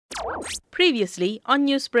Previously on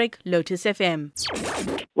Newsbreak, Lotus FM.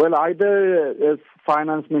 Well, either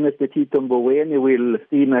Finance Minister Tito Mboweni will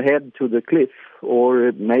steam ahead to the cliff,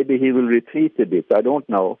 or maybe he will retreat a bit. I don't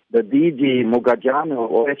know. The DG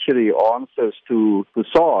Mogajano actually answers to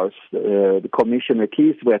SARS, the Commissioner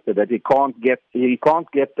Kieswetter, that he can't get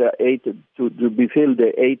to be filled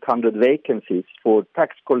the 800 vacancies for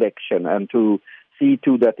tax collection and to see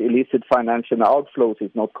to that illicit financial outflows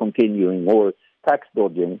is not continuing or tax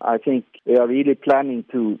dodging. I think they are really planning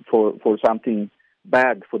for something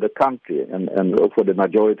bad for the country and for the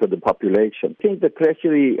majority of the population. I think the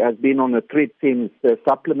Treasury has been on a trip since the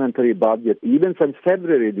supplementary budget, even since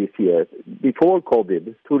February this year, before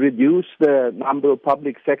COVID, to reduce the number of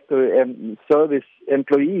public sector and service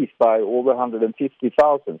employees by over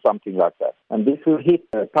 150,000, something like that. And this will hit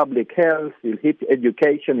public health, it will hit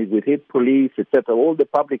education, it will hit police, etc., all the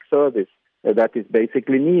public service that is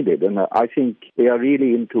basically needed. And I think they are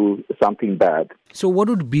really into something bad. So what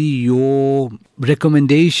would be your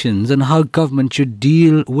recommendations on how government should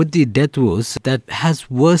deal with the debt woes that has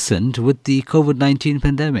worsened with the COVID-19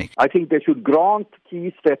 pandemic? I think they should grant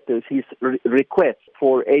Kieswetter his request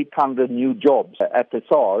for 800 new jobs at the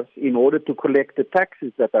SARS in order to collect the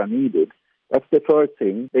taxes that are needed. That's the first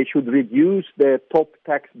thing. They should reduce the top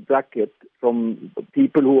tax bracket from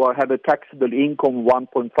people who have a taxable income of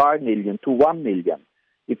 1.5 million to 1 million.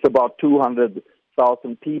 It's about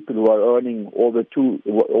 200,000 people who are earning over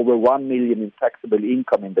 1 million in taxable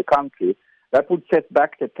income in the country. That would set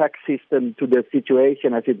back the tax system to the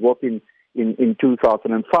situation as it was in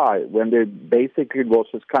 2005, when there basically was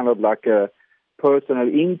kind of like a personal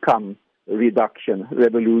income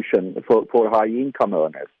revolution for high income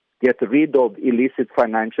earners. Get rid of illicit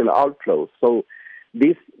financial outflows. So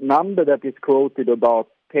this number that is quoted, about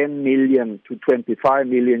 10 million to 25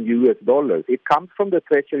 million US dollars, it comes from the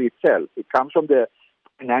Treasury itself. It comes from the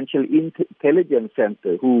Financial Intelligence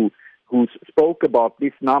Center who spoke about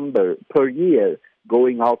this number per year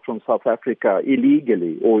going out from South Africa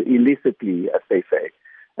illegally or illicitly, as they say.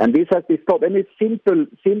 And this has to stop. And it's simple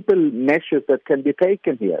measures that can be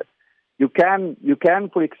taken here. You can,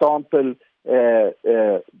 for example,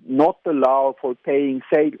 not allow for paying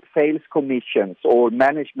sales commissions or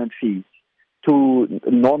management fees to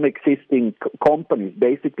non-existing companies,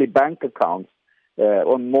 basically bank accounts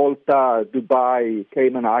on Malta, Dubai,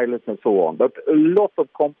 Cayman Islands, and so on. But a lot of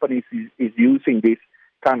companies is using this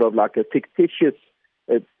kind of like a fictitious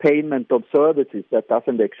payment of services that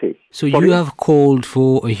doesn't exist. So you have called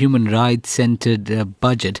for a human rights-centered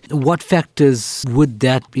budget. What factors would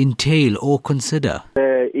that entail or consider?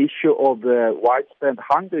 The issue of widespread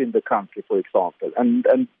hunger in the country, for example.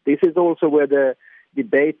 And this is also where the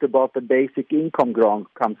debate about the basic income grant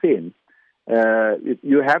comes in.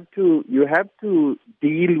 You have to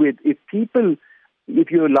deal with, if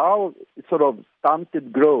you allow sort of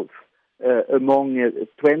stunted growth among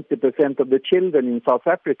 20% of the children in South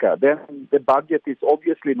Africa, then the budget is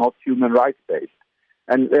obviously not human rights-based.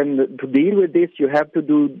 And to deal with this, you have to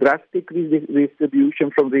do drastic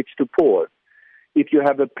redistribution from rich to poor. If you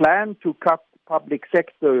have a plan to cut public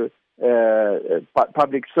sector,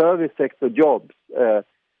 public service sector jobs,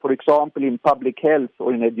 for example, in public health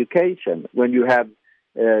or in education, when you have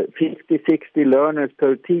 50, 60 learners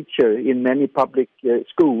per teacher in many public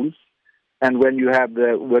schools, and when you have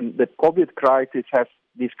when the COVID crisis has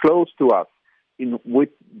disclosed to us in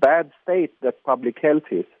which bad state that public health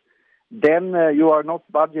is, then you are not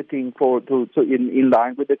budgeting in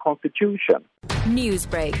line with the Constitution.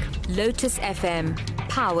 Newsbreak, Lotus FM,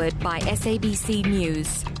 powered by SABC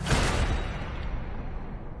News.